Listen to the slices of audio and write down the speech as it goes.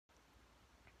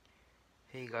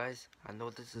Hey guys, I know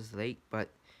this is late, but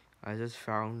I just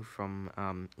found from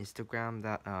Instagram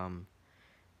that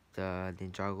the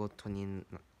Ninjago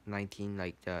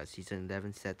 2019 the season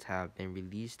 11 sets have been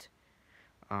released.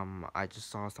 I just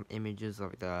saw some images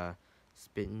of the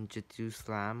Spin Jitsu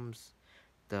slams,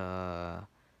 the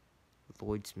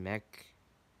Lloyd's mech,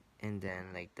 and then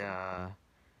the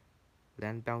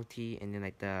land bounty, and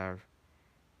then the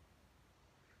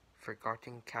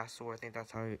Forgotten Castle. I think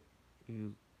that's how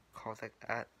you call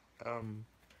that.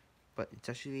 But it's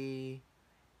actually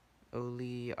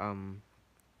only a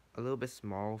little bit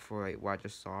small for what I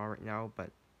just saw right now,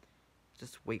 but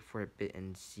just wait for a bit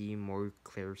and see more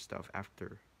clear stuff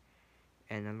after.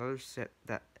 And another set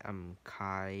that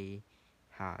Kai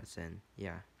has, and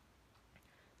yeah,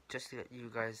 just to let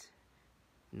you guys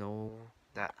know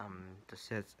that the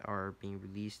sets are being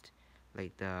released,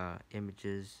 like the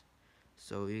images.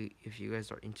 So if you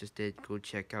guys are interested, go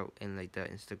check out in the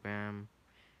Instagram,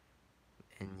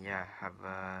 and yeah, have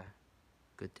a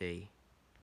good day.